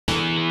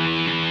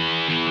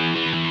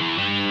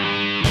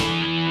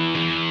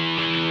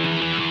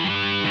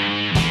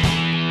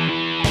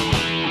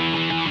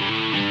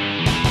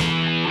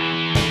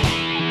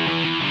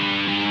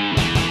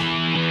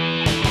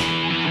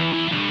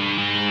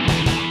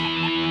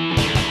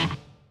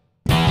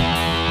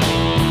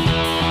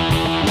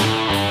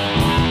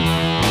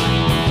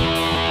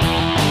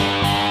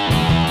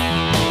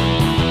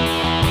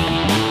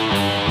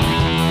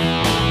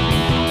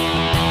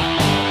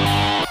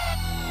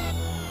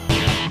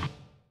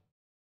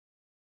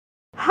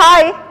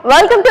Hi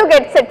welcome to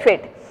get set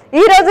fit.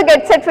 ఈ రోజు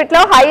get set fit లో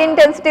high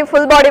intensity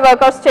full body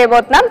workouts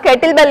చేయబోతున్నాం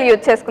kettle bell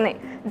use చేసుకుని.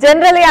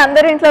 Generally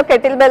అందరి ఇంట్లో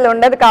కెటిల్ బెల్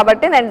ఉండదు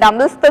కాబట్టి నేను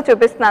డంబుల్స్ తో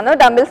చూపిస్తున్నాను.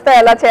 డంబుల్స్ తో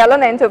ఎలా చేయాలో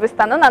నేను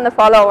చూపిస్తాను, నన్ను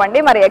ఫాలో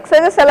అవ్వండి. మరి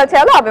ఎక్సర్సైజెస్ ఎలా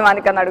చేయాలో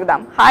అభిమానికని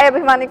అడుగుదాం. హాయ్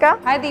అభిమానిక.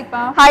 హాయ్ దీప.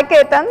 హాయ్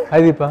కేతన్.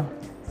 హాయ్ దీప.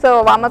 సో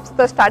వార్మప్స్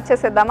తో స్టార్ట్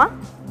చేసేద్దామా?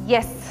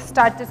 ఎస్,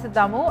 స్టార్ట్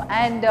చేసేద్దాము.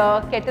 అండ్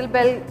కెటిల్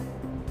బెల్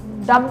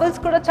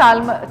డంబుల్స్ కూడా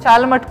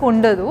చాలా మటుకు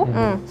ఉండదు.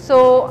 సో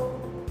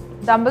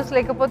డంబుల్స్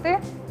లేకపోతే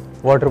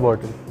water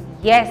bottle.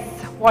 Yes,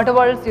 water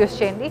bottles use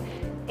చేయండి.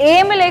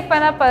 ఏమి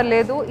లేకపోయినా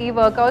పర్లేదు, ఈ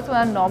వర్కౌట్స్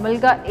మనం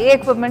నార్మల్గా ఏ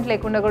ఎక్విప్మెంట్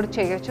లేకుండా కూడా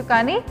చేయొచ్చు.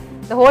 కానీ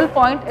the whole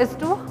point is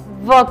to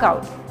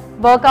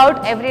work out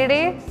everyday,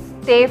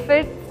 stay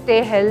fit, stay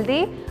healthy.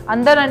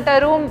 అందరు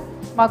అంటారు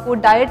మాకు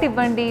డయట్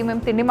ఇవ్వండి,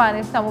 మేము తిండి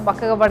మానేస్తాము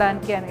బక్కగా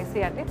పడడానికి అనేసి.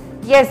 అంటే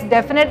ఎస్,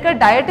 డెఫినెట్గా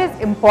డయట్ ఈజ్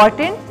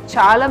ఇంపార్టెంట్,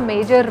 చాలా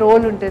మేజర్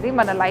రోల్ ఉంటుంది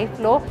మన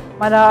లైఫ్లో,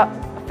 మన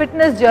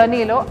ఫిట్నెస్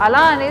జర్నీలో.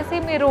 అలా అనేసి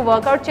మీరు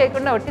వర్కౌట్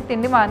చేయకుండా ఒకటి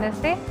తిండి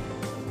మానేస్తే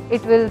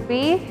ఇట్ విల్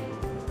బీ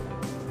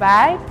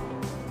బ్యాడ్.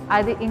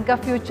 అది ఇంకా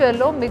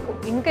ఫ్యూచర్లో మీకు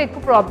ఇంకా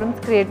ఎక్కువ ప్రాబ్లమ్స్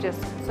క్రియేట్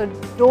చేస్తుంది. So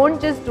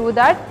don't just do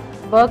that.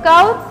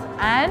 Workouts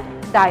and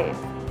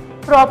diet,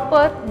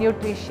 proper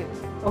nutrition.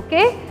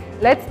 Okay,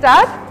 let's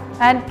start.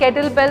 And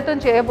kettle బెల్తో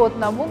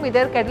చేయబోతున్నాము. మీ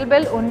దగ్గర కెటిల్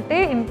బెల్ ఉంటే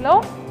ఇంట్లో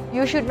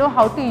you should know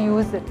how to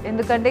use it.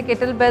 ఎందుకంటే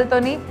కెటిల్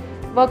బెల్తోని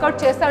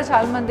వర్కౌట్ చేస్తారు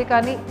చాలామంది,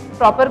 కానీ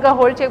ప్రాపర్గా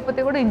హోల్డ్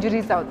చేయకపోతే కూడా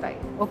ఇంజరీస్ అవుతాయి.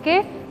 Okay,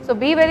 so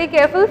be very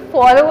careful,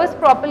 follow us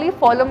properly,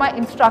 follow my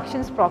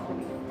instructions properly.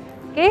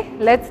 Okay,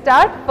 let's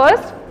start.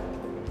 First,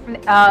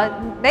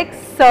 next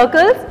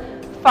circles,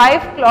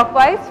 5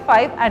 clockwise,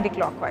 5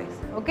 anti-clockwise.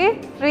 Okay,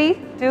 3,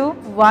 2,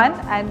 1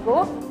 and go.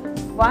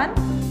 1,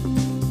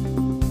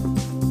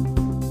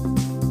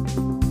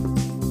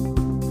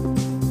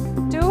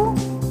 2,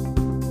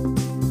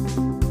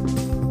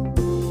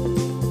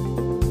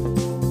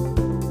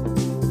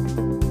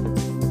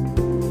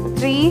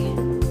 3,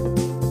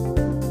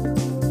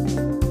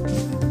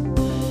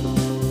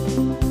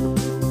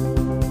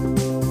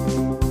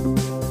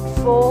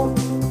 4,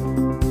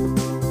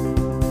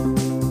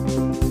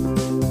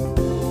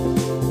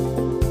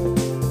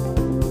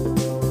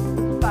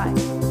 5.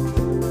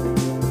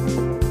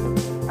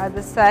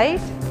 Other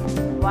side.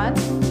 1,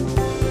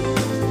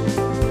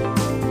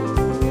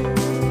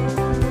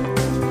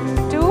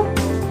 2,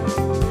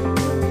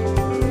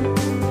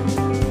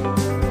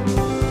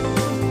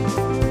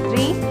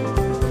 3,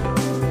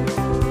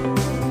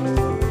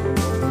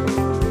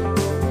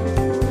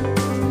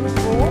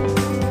 4,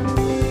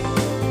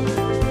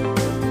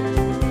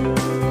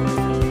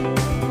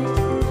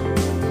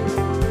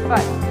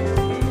 5.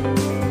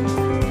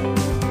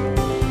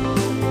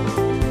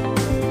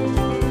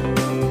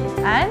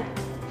 And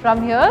from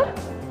here,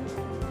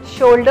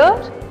 shoulder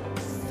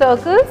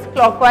circles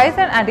clockwise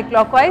and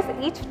anti-clockwise,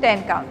 each 10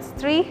 counts.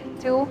 3,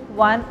 2,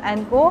 1 and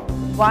go.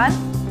 1,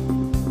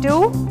 2,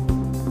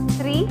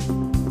 3,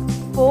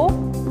 4,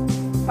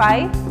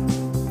 5,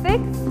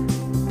 6,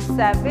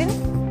 7,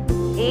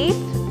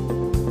 8,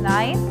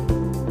 9,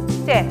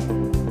 10.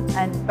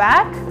 And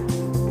back.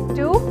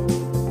 2,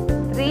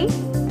 3,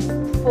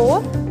 4,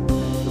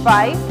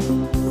 5,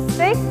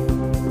 6,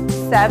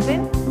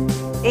 7,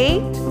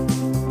 8,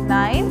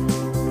 9,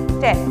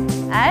 10.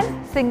 And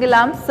single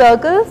arm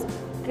circles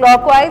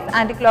clockwise,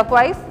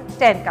 anti-clockwise,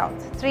 10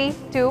 counts. 3,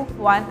 2,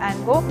 1 and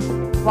go.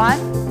 1,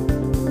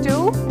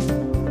 2,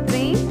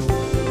 3,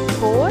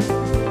 4,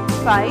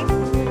 5,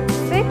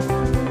 6,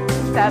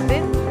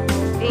 7,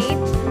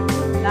 8,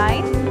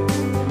 9,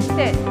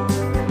 10.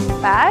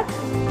 Back.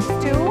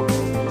 2,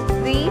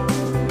 3,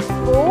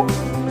 4,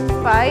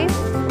 5,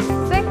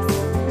 6,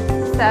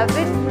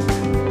 7,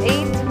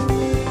 8,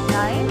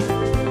 9,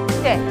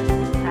 10.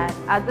 And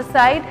other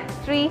side.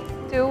 3,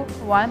 2,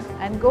 1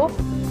 and go.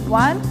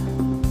 1,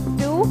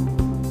 2,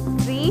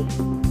 3,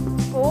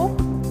 4,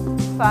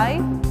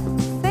 5,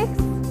 6,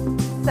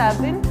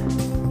 7,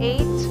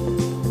 8,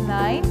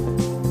 9,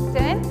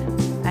 10.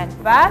 And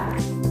back.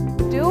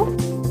 2,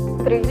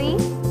 3,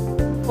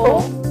 4,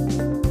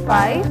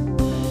 5,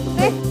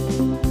 6,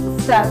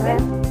 7,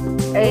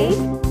 8,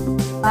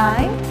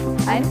 9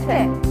 and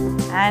 10.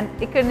 And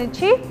ikkada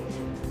nunchi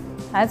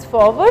hands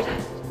forward,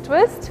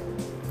 twist,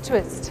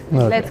 twist.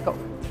 Okay. Let's go.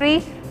 3,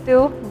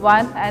 2,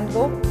 1 and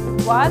go.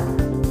 1,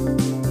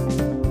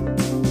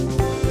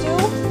 2,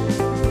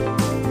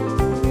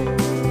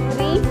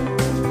 3,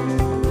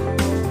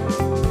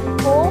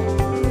 4,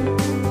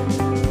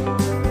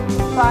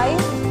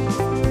 5,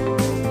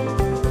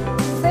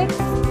 6,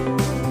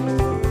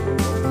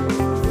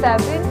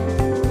 7,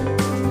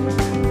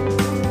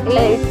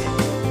 8,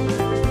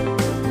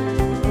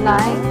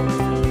 9,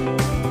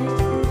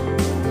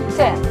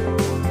 10.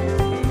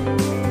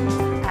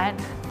 And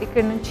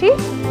ikkada nunchi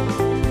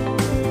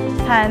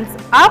hands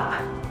up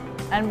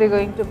and we're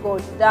going to go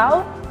down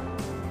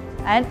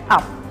and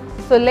up.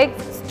 So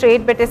legs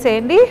straight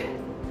పెట్టేసేయండి.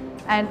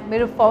 And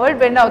మీరు forward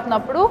bend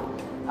అవుతున్నప్పుడు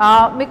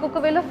మీకు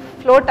ఒకవేళ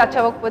floor touch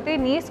అవ్వకపోతే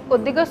knees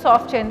కొద్దిగా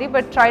soft చేయండి,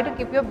 but try to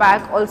keep your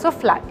back also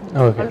flat.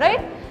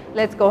 Alright,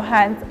 let's go.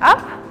 Hands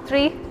up.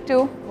 3,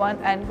 2, 1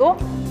 and go.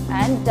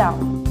 And down.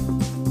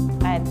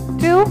 And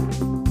 2,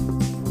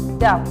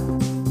 down.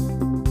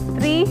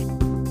 3,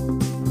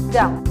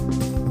 down.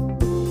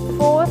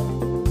 4,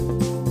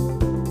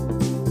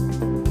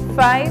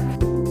 5,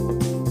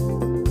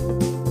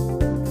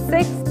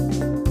 6,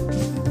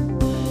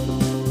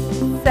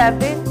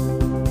 7,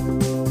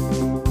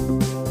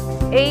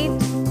 8,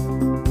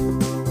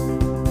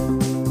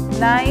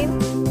 9,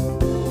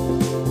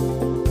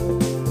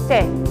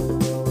 10.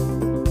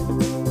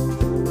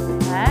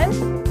 And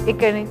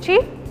ikkadi nunchi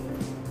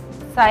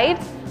side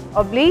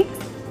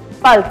obliques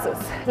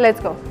pulses.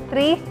 Let's go.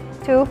 3,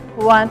 2,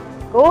 1,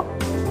 go.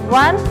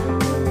 1,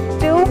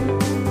 2,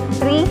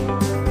 3,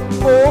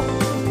 4,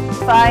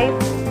 5,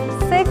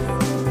 6,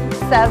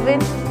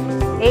 7,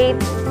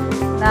 8,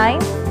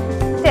 9,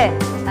 10.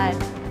 And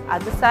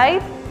other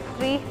side.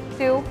 3,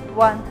 2,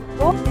 1,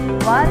 go.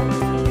 1,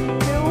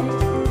 2,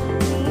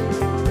 3,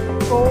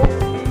 4,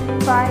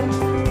 5,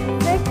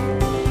 6,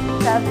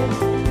 7,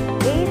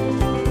 8,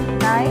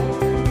 9,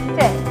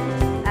 10.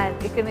 And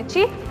ikkadi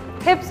nunchi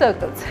hip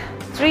circles.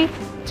 3,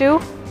 2,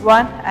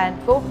 1 and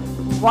go.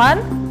 1,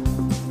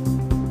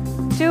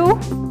 2,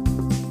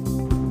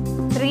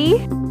 3,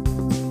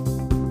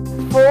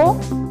 4,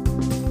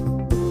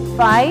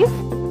 5,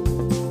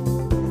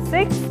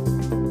 6,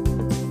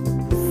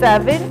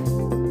 7,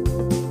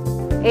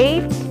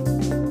 8,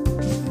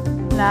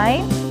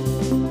 9,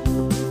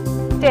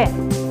 10.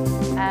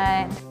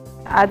 And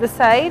other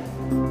side.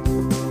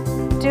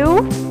 2,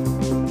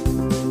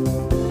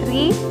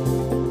 3,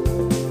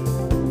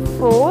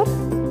 4,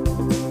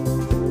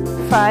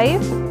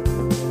 5,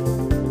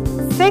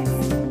 6,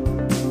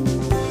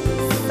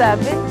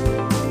 7,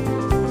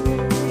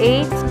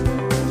 8,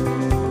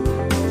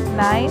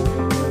 9,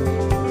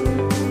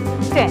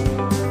 10.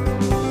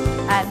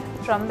 And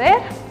from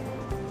there,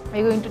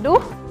 we're going to do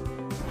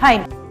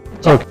hind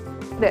jump. Okay.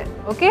 There,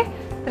 okay?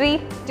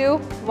 3, 2,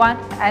 1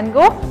 and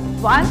go.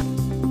 1,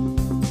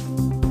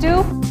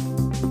 2,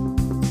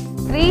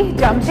 3,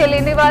 jump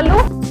cheyaleni vallu,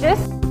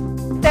 just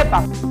step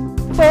up.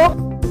 4,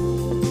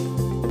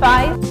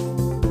 5,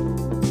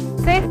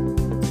 6,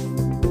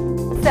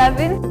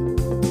 7,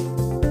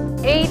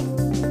 8,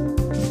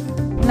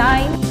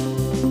 9,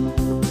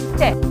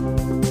 10.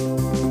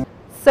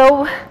 So,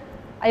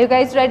 are you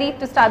guys ready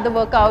to start the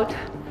workout?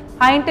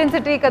 High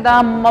intensity kada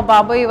amma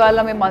babu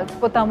ivala మేము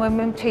అలసిపోతాము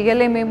మేము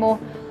చేయలేమేమో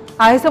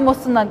ఆయాసం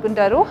వస్తుంది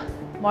అనుకుంటారు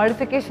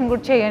modification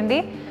కూడా చేయండి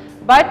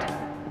but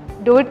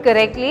do it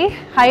correctly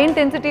high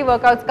intensity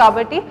workouts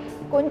కాబట్టి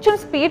కొంచెం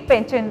speed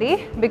పెంచండి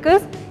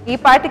బికాస్ ఈ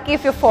పార్టీకి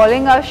if you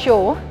following our show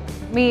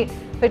me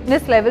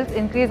fitness levels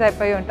increase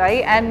అయిపోయి ఉంటాయి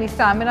అండ్ మీ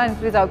స్టామినా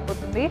ఇంక్రీజ్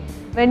అయిపోతుంది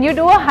when you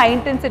do a high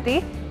intensity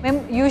మేము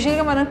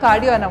యూజువల్గా మనం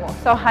cardio అనము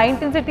so high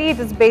intensity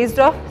it is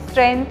based of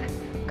strength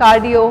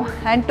cardio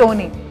and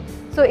toning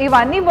so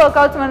ఇవన్నీ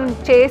workouts మనం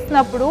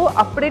చేసినప్పుడు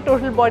అప్పుడే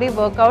టోటల్ బాడీ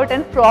వర్కౌట్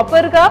అండ్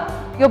ప్రాపర్గా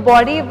your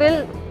body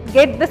will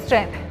get the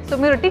strength so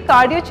మీరు ఒకటి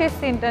కార్డియో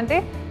చేస్తే ఏంటంటే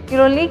you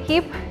only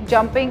keep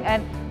jumping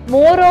and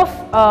more of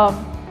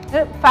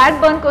fat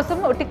burn కోసం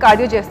ఒకటి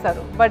కార్డియో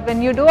చేస్తారు but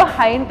when you do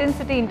high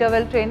intensity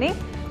interval training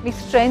me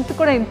strength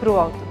కూడా improve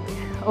అవుతుంది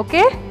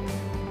ఓకే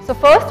సో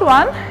ఫస్ట్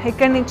వన్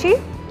ఇక్కడి నుంచి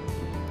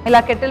ఇలా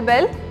kettle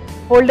bell,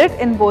 hold it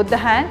in both the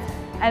hands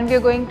and we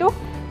are going to,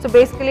 so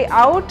basically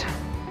out,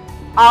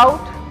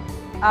 out,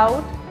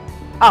 out,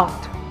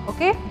 out,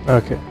 okay?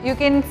 Okay. You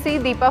can see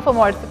Deepa for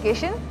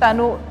modification,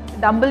 tanu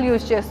dumbbell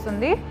use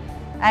chestundi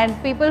and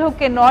people who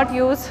cannot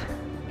use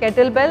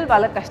kettlebell,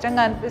 valla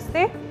kashtanga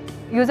anipiste,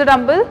 use a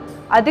dumbbell,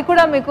 adi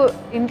kuda meeku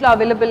intlo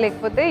available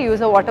lekapothe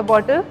use a water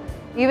bottle,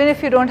 even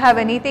if you don't have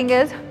anything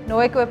else, no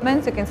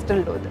equipments, you can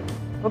still do that,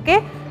 okay?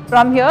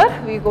 From here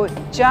we go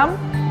jump.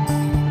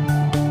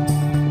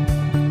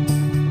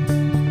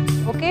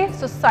 Okay,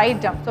 so side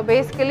jump. So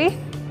basically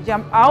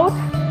jump out,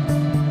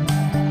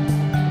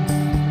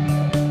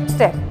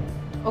 step.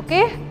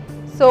 Okay,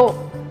 so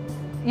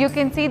you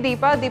can see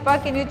Deepa. Deepa,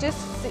 can you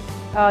just see,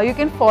 you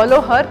can follow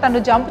her.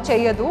 Tanu jump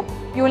cheyadu.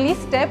 You only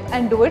step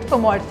and do it for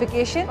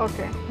modification.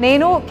 Okay.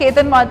 Nenu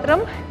Ketan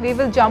matram we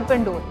will jump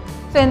and do it.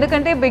 So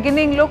endukante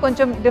beginning lo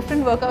koncham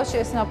different workouts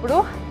chesinappudu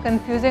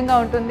confusing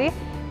ga untundi,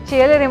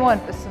 cheyaleremo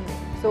anipistundi.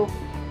 So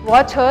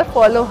watch her,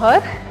 follow her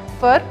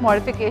for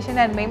modification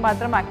and me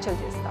matram actual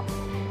chestam.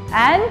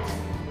 And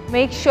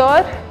make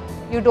sure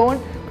you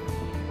don't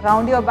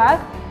round your back,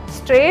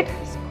 straight,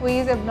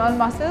 squeeze abdominal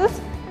muscles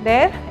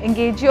there,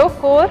 engage your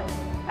core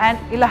and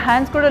ila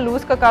hands kuda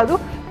loose ka kaadu,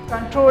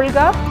 control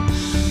ga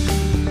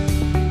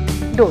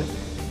do it.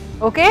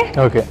 Okay?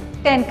 Okay.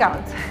 10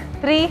 counts.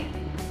 3,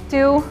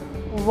 2,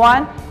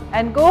 1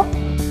 and go.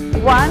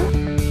 1,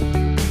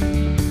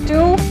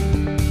 2,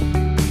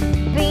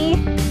 3,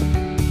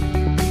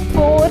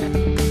 4,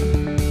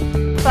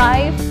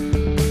 5,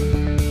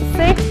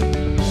 6,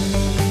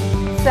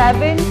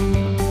 7,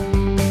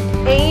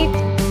 8,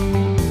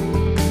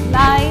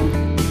 9,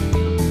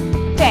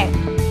 10.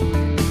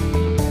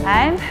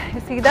 And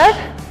you see that?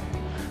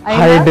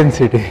 High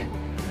intensity.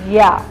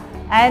 Yeah.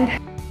 And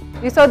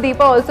you saw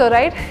Deepa also,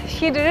 right?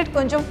 She did it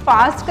koncham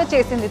fast ga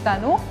chesindi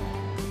tanu.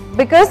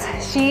 because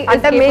she is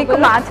అంటే మీకు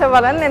capable. Match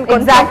అవ్వాలని నేను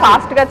కొంచెం Exactly.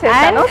 Fast గా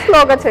చేశాను, And-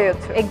 స్లోగా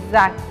చేయొచ్చు.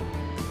 Exact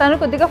తను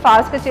కొద్దిగా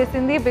ఫాస్ట్గా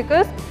చేసింది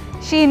because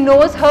she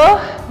knows her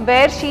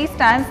where she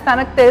stands.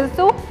 తనకు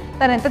తెలుసు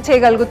తను ఎంత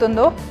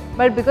చేయగలుగుతుందో,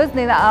 బట్ బికాస్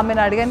నేను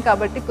ఆమెను అడిగాను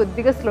కాబట్టి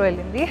కొద్దిగా స్లో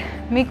వెళ్ళింది.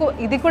 మీకు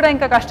ఇది కూడా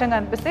ఇంకా కష్టంగా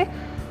అనిపిస్తే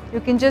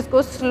you can just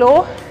go slow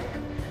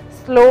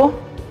slow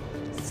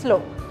slow,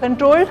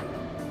 controlled,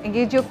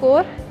 engage your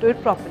core, do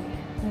it properly.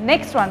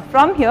 Next one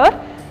from here,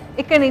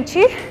 ఇక్కడ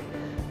నుంచి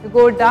you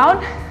go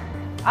down,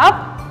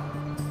 up,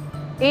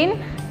 in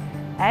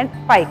and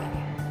పైకి.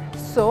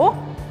 సో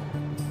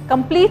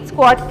కంప్లీట్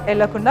స్క్వాట్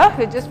వెళ్ళకుండా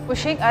you just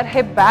pushing hour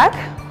hip back.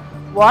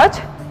 Watch,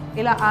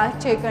 ఇలా arch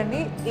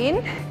చేయకండి. In,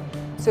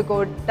 so go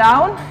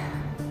down,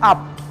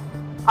 up,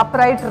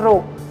 upright రో,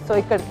 so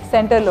ఇక్కడ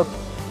సెంటర్లోకి.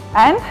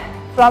 And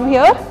from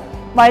here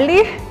మళ్ళీ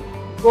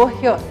గో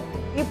హియర్.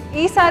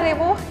 ఈసారి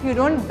ఏమో you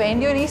don't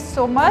bend your knees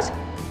so much,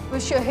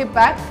 push your hip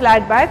back,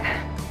 flat back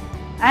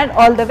and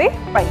all the way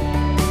పైకి.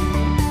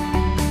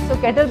 So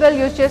kettle bell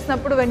use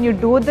చేసినప్పుడు when you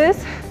do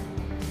this,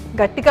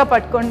 గట్టిగా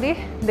పట్టుకోండి.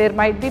 There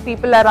might be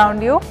people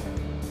around you,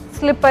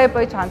 slip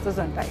అయిపోయే chances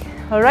ఉంటాయి.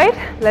 Alright,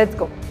 let's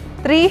go.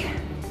 3,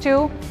 2,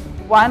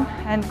 1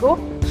 and go.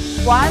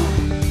 1,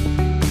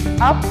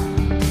 up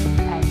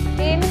and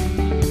in,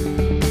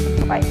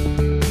 5,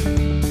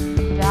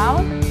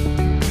 down,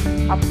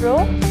 up రో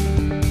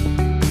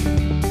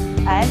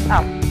and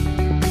up,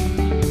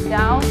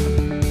 down,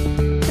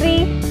 3,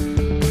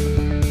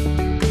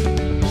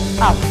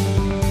 up,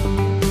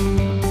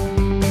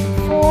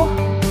 4,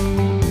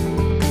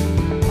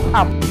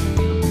 up,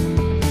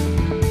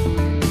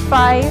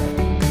 5,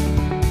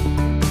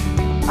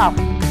 up,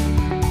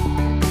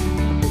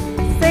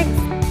 6,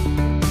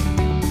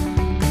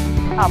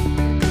 up,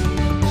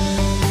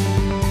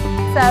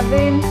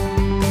 7,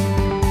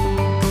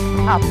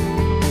 up,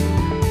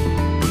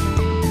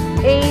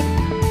 8,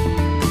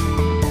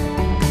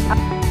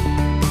 up,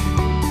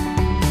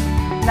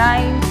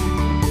 9,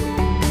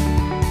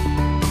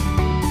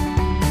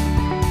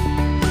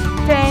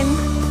 10,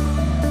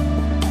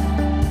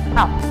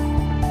 up.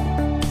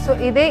 So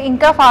ఇదే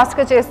ఇంకా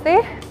ఫాస్ట్గా చేస్తే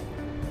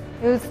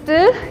you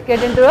still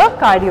get in to a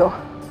cardio.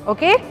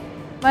 Okay,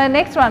 మన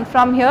next one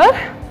from here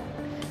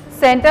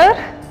centre.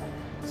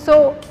 So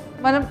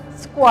మనం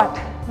squat,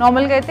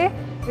 నార్మల్గా అయితే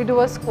you do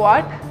a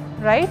squat,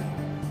 right?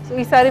 So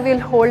ఈసారి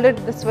wheel hold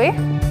it this way.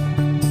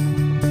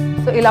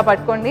 So ఇలా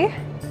పట్టుకోండి,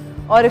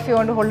 are if you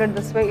want to hold it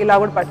this way ఇలా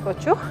కూడా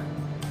పట్టుకోవచ్చు.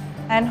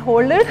 And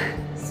hold it,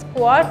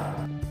 squat,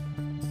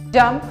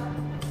 jump,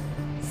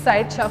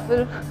 side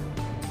shuffle,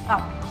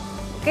 up.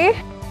 Okay,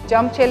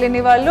 jump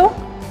చేయలేని వాళ్ళు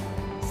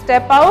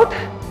step out,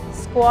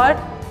 squat,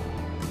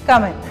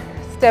 come in,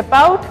 step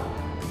out,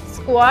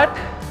 squat,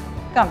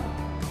 come.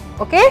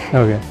 Okay,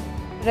 Okay.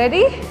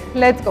 Ready?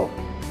 Let's go.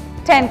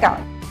 10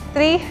 count.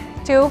 3,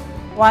 2,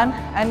 1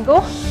 and go.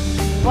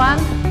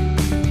 1,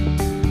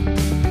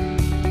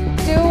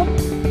 2,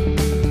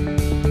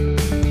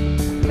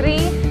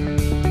 3,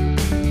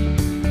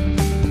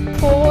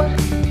 4,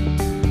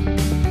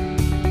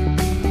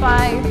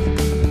 5,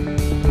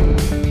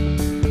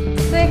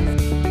 6,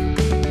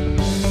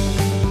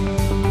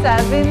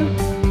 7,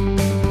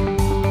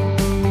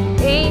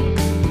 8,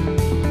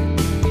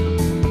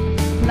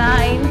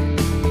 9,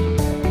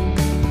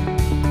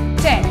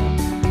 10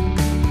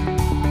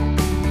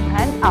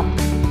 and up.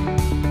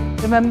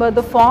 Remember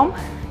the form,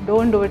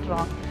 don't do it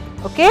wrong.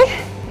 Okay,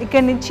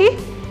 ikkadi nunchi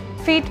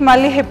feet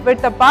malli hip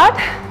width apart,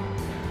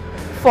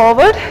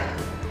 forward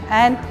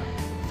and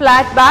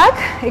flat back.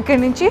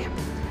 Ikkadi nunchi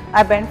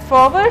I bend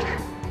forward,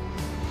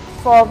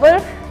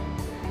 forward,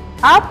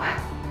 up,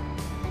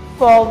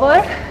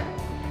 forward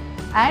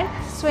and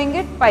swing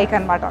it pike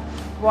anamata.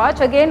 Watch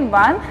again.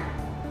 1,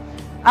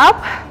 up,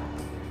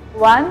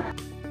 1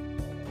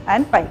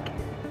 and pike.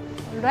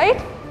 Right?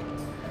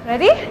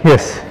 Ready?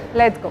 Yes.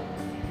 Let's go.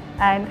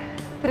 And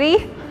 3,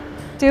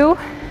 2,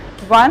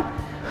 1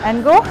 and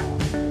go.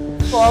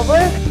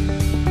 Forward,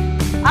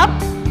 up,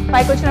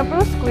 pike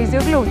vachinappudu squeeze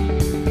your glute.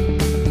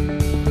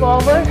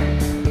 Forward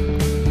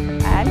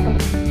and come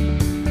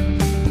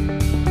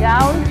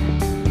down,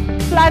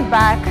 flat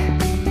back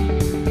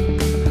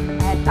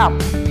and up.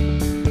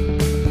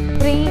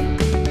 3,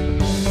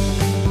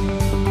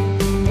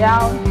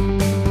 down,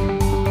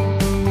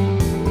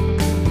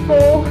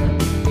 4,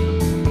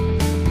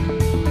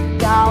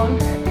 down,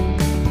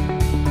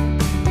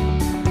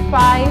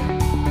 5,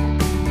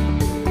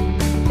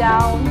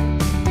 down,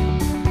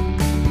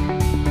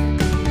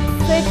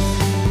 6,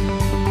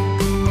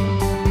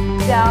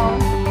 down,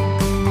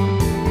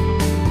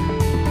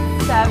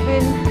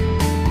 7,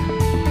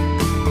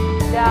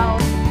 down,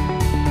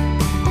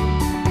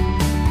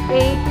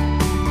 8,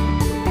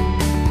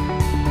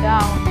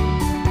 down,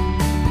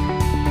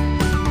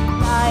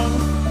 9,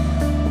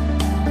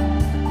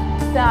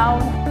 down,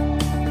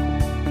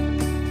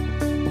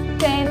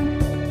 10,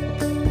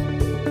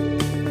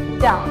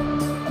 down.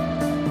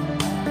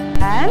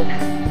 And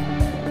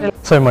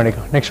Sorry,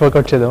 Monica. Next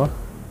workout chedama.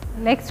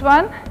 next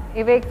one,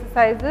 eve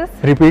exercises.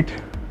 Repeat.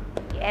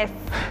 Yes.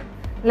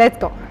 Let's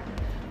go.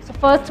 So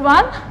first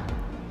one,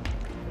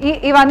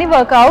 ఇవన్నీ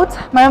workouts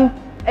మనం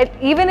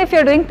even if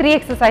you're doing 3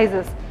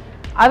 exercises,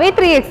 away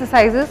 3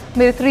 exercises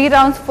మీరు 3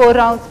 rounds 4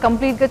 rounds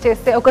కంప్లీట్గా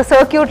చేస్తే ఒక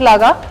circuit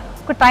లాగా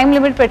ఒక time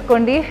limit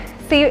పెట్టుకోండి.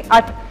 See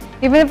at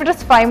even if it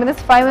is 5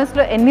 minutes, 5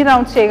 minutesలో ఎన్ని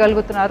రౌండ్స్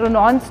చేయగలుగుతున్నారు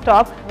non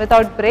stop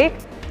without break,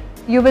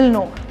 you will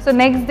know. So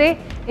next day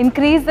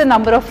increase the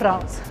number of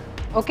rounds.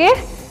 Okay,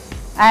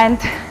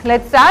 and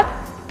let's start.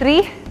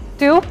 3,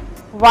 2,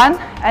 1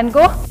 and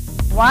go.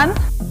 1,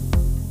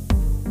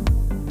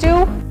 2,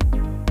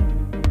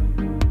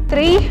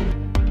 3,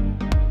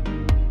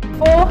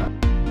 4,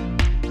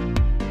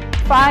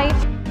 5,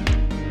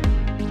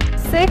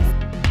 6,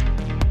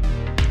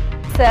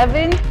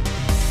 7,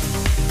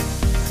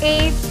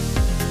 8,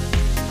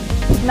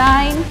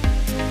 9,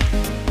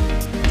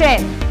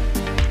 10.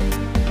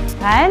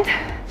 And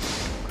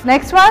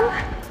next one.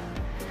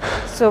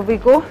 So we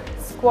go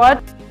squat,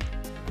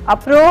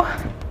 up row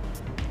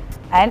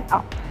and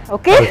up.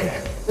 Okay?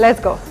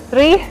 Let's go.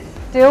 3,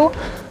 2,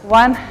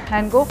 1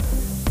 and go.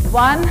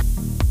 1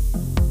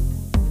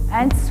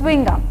 and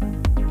swing up.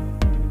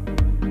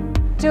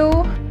 2,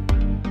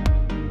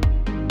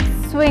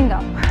 swing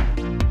up.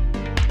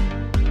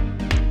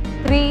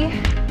 3,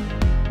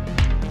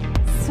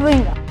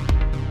 swing up.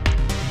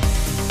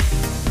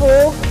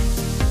 4,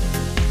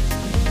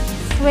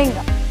 swing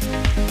up.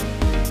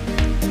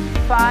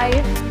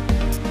 5,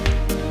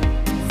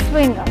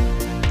 swing up.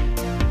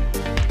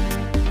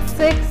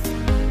 6,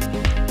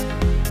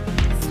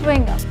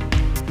 swing up.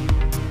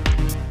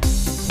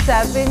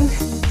 7,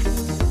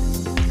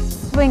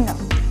 swing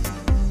up.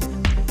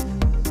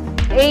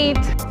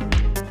 8,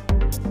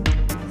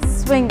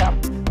 swing up.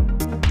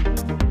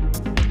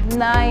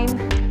 9,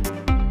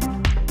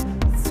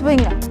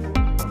 swing up.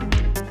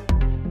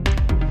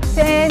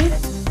 10,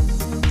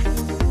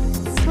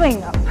 swing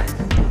up.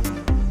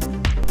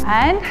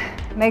 And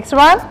next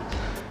one,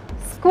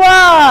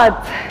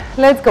 squats.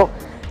 Let's go.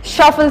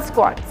 Shuffle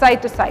squat, side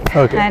to side.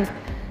 Okay. And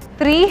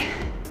 3,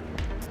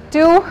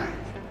 2,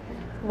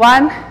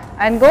 1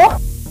 and go.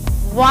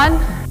 1,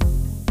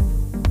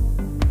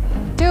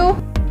 2,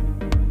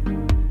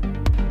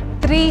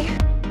 3,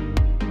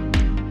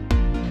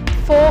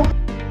 4,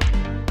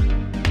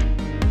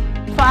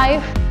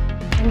 5.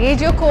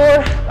 Engage your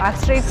core. Back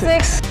straight.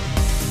 6,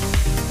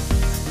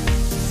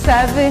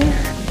 7,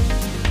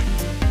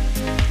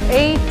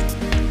 8,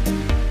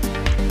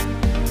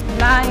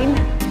 9,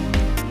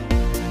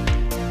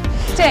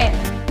 10.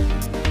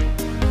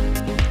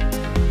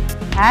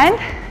 And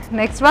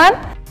next one,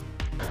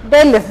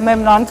 deadlift.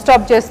 మేము non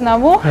stop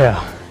చేస్తున్నాము. Yeah.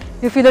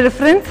 You feel the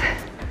difference?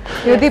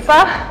 Yudipa?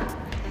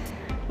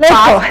 Let's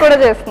go. Fast కూడా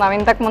చేస్తున్నాం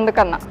ఇంతకు ముందు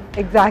కన్నా.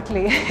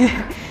 Exactly.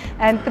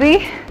 And 3,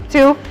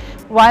 2,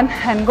 1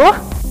 and go.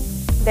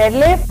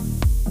 Deadlift.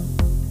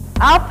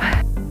 Up.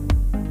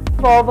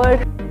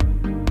 Forward.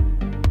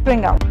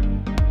 Swing out.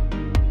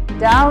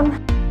 Down.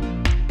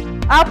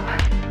 Up.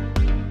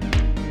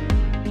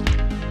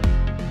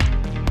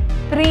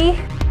 3.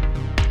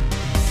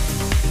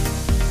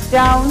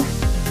 Down.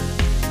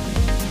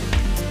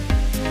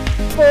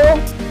 4.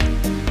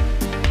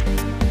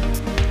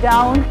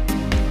 Down.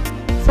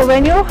 So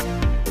when you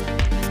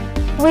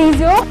squeeze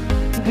your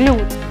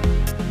glute.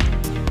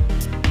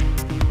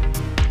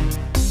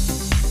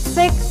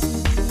 6,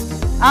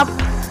 up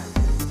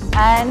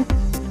and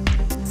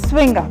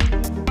swing up.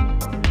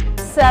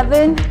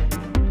 7,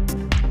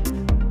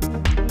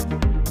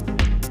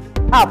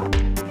 up.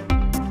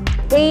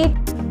 8,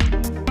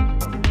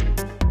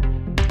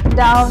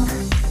 down.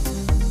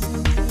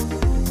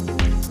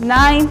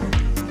 9,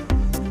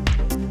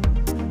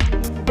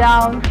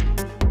 down.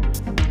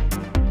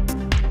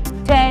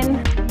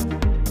 10,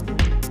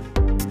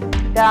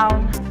 down,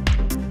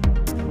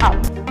 up.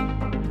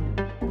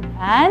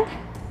 And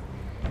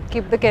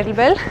keep the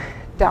kettlebell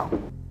down.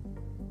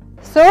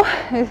 So,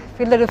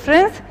 feel the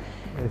difference?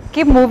 Yes.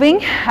 Keep moving,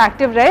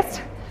 active rest.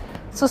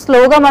 So,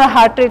 slowly our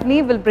heart rate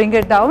will bring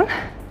it down.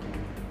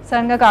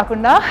 Suddenly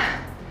kaakunda.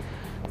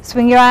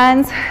 Swing your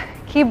hands,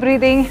 keep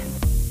breathing.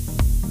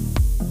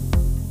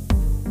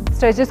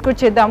 Stretches could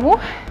chedamu,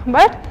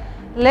 but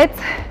let's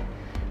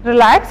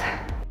relax.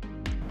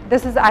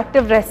 This is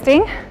active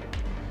resting.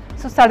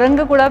 So sudden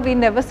ga kuda we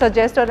never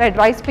suggest or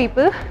advise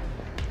people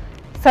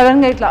sudden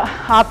ga itla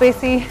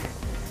aapesi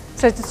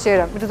stretches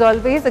cheyadam. It is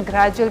always a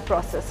gradual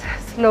process,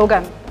 slow ga.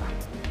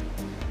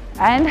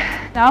 And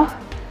now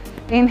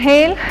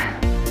inhale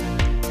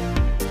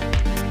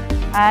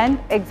and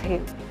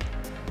exhale.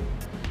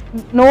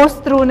 Nose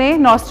through ne,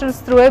 nostrils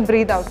through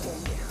breathe out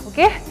cheyandi.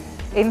 Okay?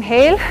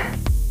 Inhale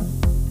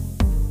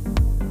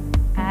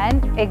and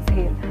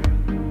exhale.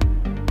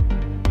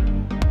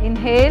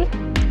 Inhale,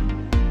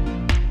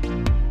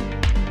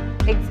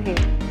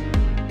 exhale.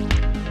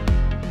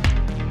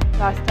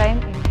 Last time,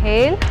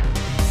 inhale,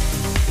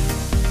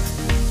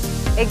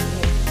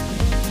 exhale.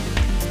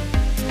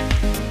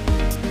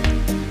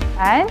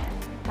 And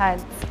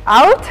hands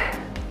out,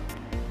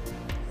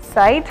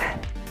 side,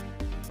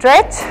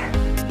 stretch.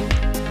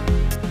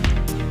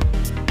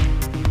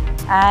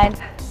 And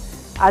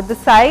at the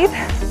side.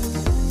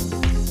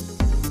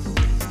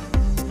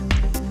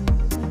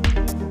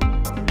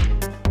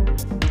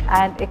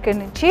 And ఇక్కడ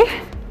నుంచి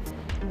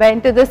bend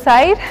to the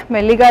side,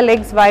 మెల్లిగా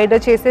legs wider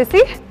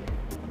చేసేసి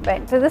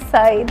bend to the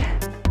side.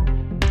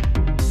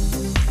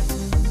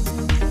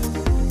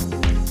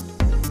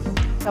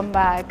 Come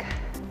back,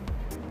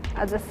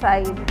 other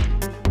side.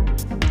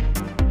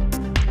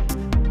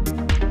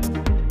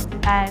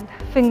 And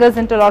fingers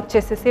interlock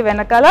chesesi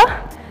venakala,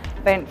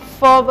 bend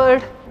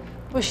forward,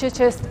 push your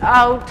chest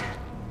out,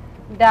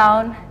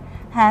 down,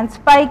 hands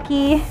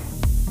spiky.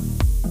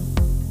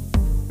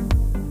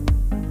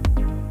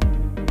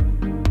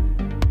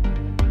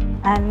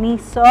 And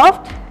knees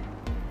soft,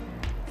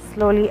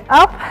 slowly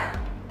up,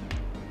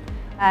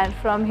 and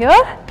from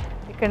here,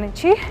 ikkada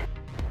nunchi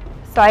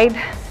side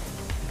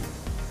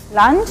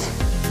lunge.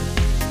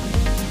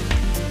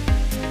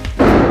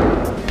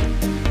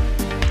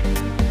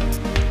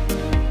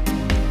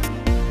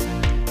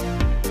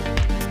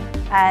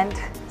 And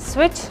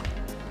switch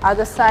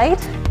other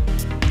side.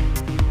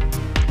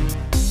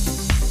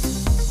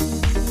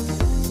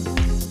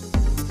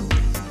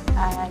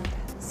 And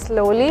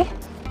slowly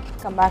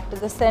come back to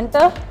the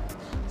center.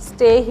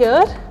 Stay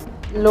here,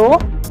 low.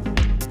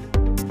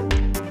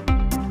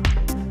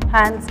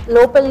 Hands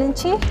lopal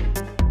nunchi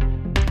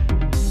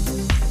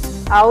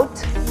out.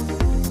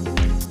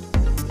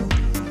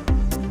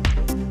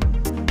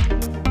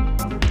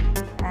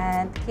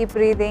 And keep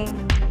breathing.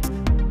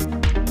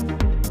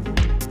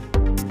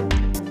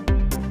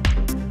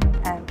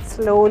 And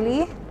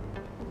slowly,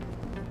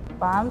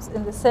 palms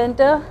in the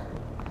center,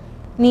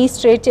 knees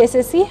straight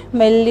chesesi,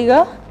 melliga,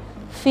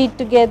 feet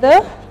together,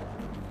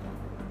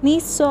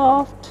 knees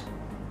soft,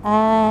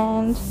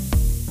 and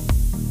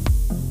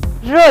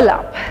roll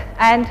up.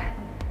 And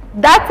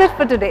that's it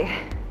for today.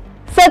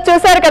 So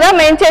చూసారు కదా,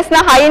 మేము చేసిన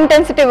high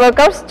intensity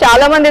workouts.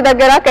 చాలా మంది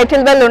దగ్గర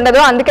kettle bell ఉండదు,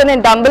 అందుకే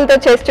నేను డంబుల్తో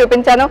చేసి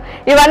చూపించాను.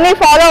 ఇవన్నీ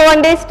ఫాలో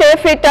అవ్వండి. Stay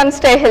fit and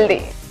stay healthy.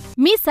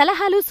 మీ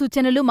సలహాలు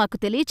సూచనలు మాకు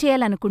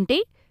తెలియచేయాలనుకుంటే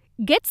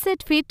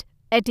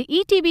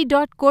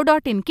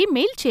getsetfit@etv.co.in కి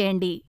మెయిల్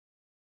చేయండి.